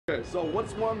Okay, so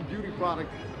what's one beauty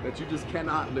product that you just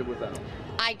cannot live without?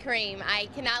 Eye cream. I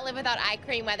cannot live without eye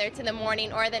cream, whether it's in the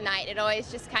morning or the night. It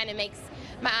always just kind of makes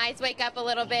my eyes wake up a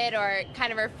little bit or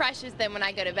kind of refreshes them when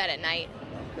I go to bed at night.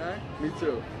 Okay, me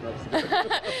too.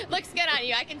 Looks good on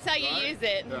you. I can tell you Right? use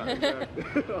it. Yeah,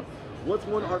 exactly. What's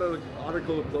one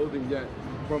article of clothing yet,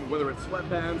 from whether it's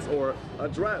sweatpants or a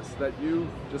dress, that you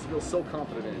just feel so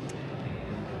confident in?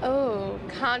 Oh,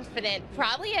 confident.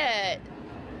 Probably a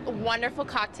wonderful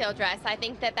cocktail dress. I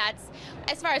think that's,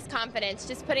 as far as confidence,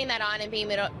 just putting that on and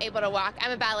being able to walk.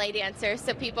 I'm a ballet dancer,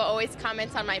 so people always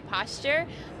comment on my posture,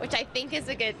 which I think is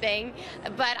a good thing,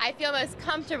 but I feel most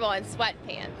comfortable in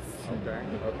sweatpants. Okay,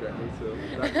 me too.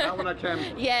 That one I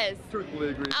can Yes. truthfully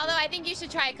agree. Although I think you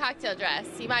should try a cocktail dress.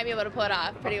 You might be able to pull it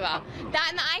off pretty well. That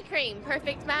and the eye cream,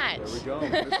 perfect match. There we go.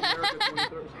 Miss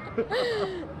America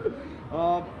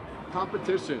 23rd.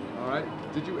 Competition, all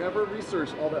right? Did you ever research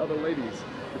all the other ladies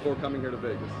before coming here to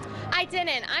Vegas? I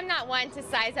didn't. I'm not one to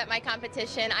size up my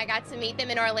competition. I got to meet them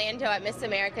in Orlando at Miss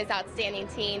America's Outstanding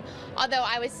Teen. Although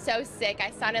I was so sick,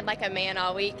 I sounded like a man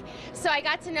all week. So I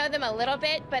got to know them a little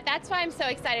bit, but that's why I'm so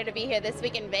excited to be here this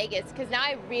week in Vegas, because now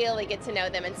I really get to know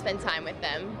them and spend time with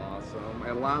them. Awesome.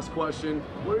 And last question,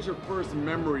 what is your first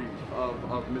memory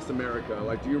of Miss America?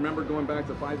 Like, do you remember going back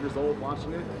to 5 years old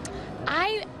watching it?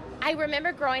 I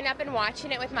remember growing up and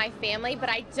watching it with my family, but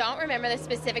I don't remember the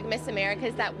specific Miss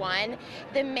Americas that won.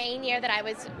 The main year that I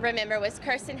remember was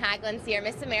Kirsten Haglund's year,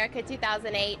 Miss America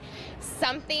 2008.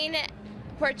 Something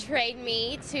portrayed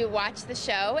me to watch the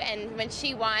show, and when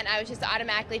she won, I was just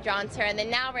automatically drawn to her. And then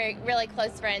now we're really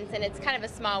close friends, and it's kind of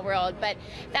a small world, but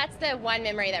that's the one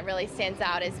memory that really stands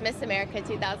out, is Miss America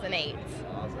 2008.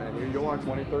 Awesome. And here you are,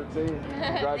 2013.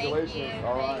 Congratulations. Thank you.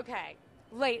 All right. Okay,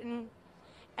 Leighton.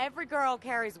 Every girl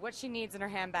carries what she needs in her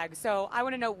handbag, so I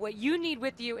want to know what you need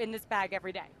with you in this bag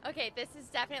every day. Okay, this is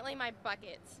definitely my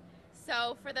bucket.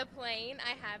 So for the plane,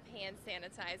 I have hand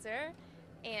sanitizer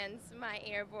and my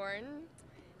airborne.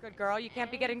 Good girl, you can't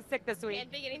be getting sick this week.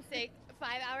 Can't be getting sick.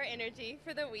 5-hour energy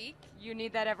for the week. You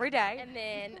need that every day. And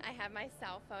then I have my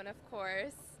cell phone, of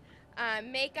course.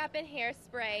 Makeup and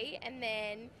hairspray, and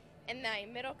then in my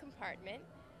middle compartment,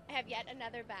 I have yet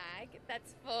another bag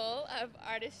that's full of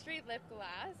artistry lip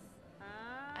gloss.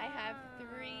 I have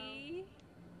 3,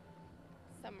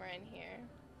 somewhere in here.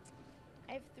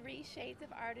 I have 3 shades of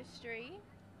artistry,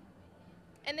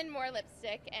 and then more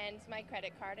lipstick and my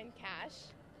credit card and cash.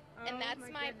 And that's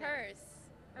my purse.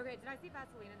 Okay, did I see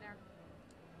Vaseline in there?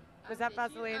 Was that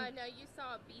Vaseline? No, you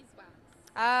saw beeswax.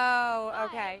 Oh,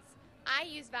 okay. I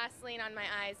use Vaseline on my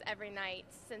eyes every night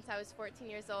since I was 14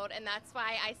 years old, and that's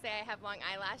why I say I have long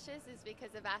eyelashes, is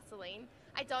because of Vaseline.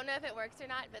 I don't know if it works or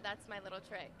not, but that's my little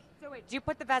trick. So wait, do you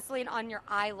put the Vaseline on your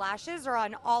eyelashes or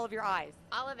on all of your eyes?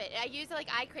 All of it. I use it like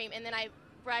eye cream, and then I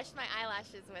brush my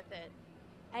eyelashes with it.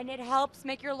 And it helps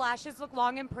make your lashes look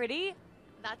long and pretty?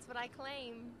 That's what I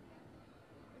claim.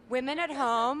 Women at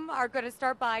home are going to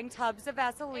start buying tubs of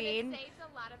Vaseline. And it saves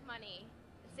a lot of money.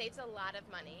 It saves a lot of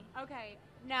money. Okay.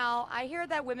 Now, I hear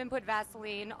that women put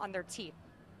Vaseline on their teeth.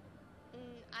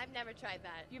 I've never tried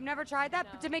that. You've never tried that?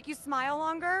 No. But to make you smile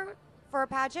longer for a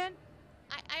pageant?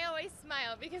 I always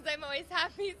smile because I'm always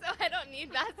happy, so I don't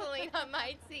need Vaseline on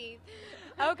my teeth.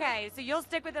 Okay, so you'll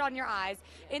stick with it on your eyes.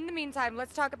 In the meantime,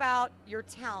 let's talk about your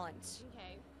talent.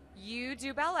 Okay. You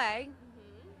do ballet.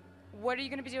 What are you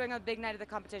going to be doing on the big night of the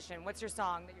competition? What's your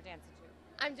song that you're dancing to?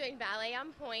 I'm doing Ballet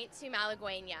on Point to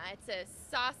Malagueña. It's a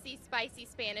saucy, spicy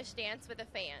Spanish dance with a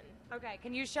fan. Okay,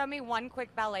 can you show me one quick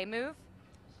ballet move?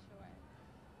 Sure.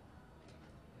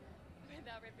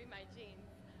 Without ripping my jeans.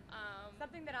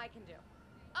 Something that I can do.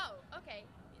 Oh, okay.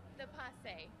 The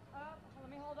passe. Oh, let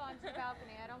me hold on to the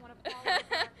balcony. I don't want to fall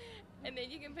over. And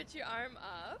then you can put your arm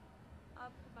up.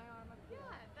 Up, put my arm up here.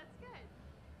 Yeah, that's good.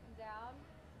 And down.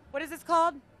 What is this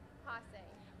called? Passe.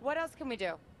 What else can we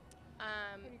do?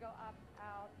 Can you go up,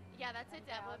 out? Yeah, that's a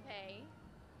développé.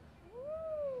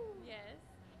 Woo! Yes.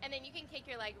 And then you can kick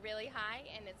your leg really high,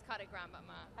 and it's called a grand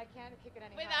mama. I can't kick it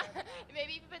any Without, higher than that.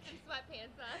 maybe you can put some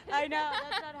sweatpants on. I know,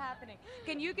 that's not happening.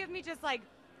 Can you give me just like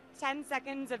 10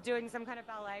 seconds of doing some kind of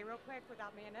ballet real quick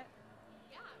without me in it?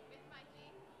 Yeah, with my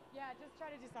jeans. Yeah, just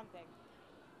try to do something.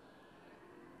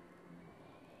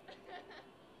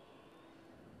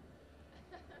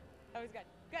 That was good.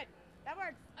 Good. That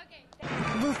works. Okay.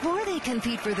 Before they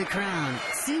compete for the crown,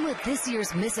 see what this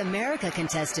year's Miss America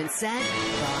contestant said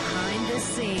behind the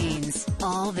scenes.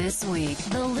 All this week,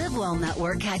 the Live Well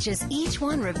Network catches each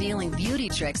one revealing beauty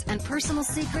tricks and personal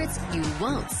secrets you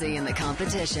won't see in the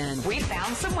competition. We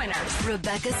found some winners.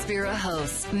 Rebecca Spira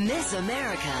hosts Miss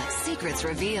America Secrets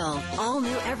Revealed. All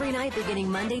new every night beginning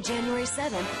Monday, January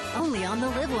 7th, only on the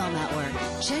Live Well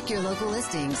Network. Check your local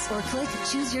listings or click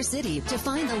Choose Your City to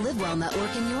find the Live Well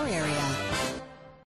Network in your area.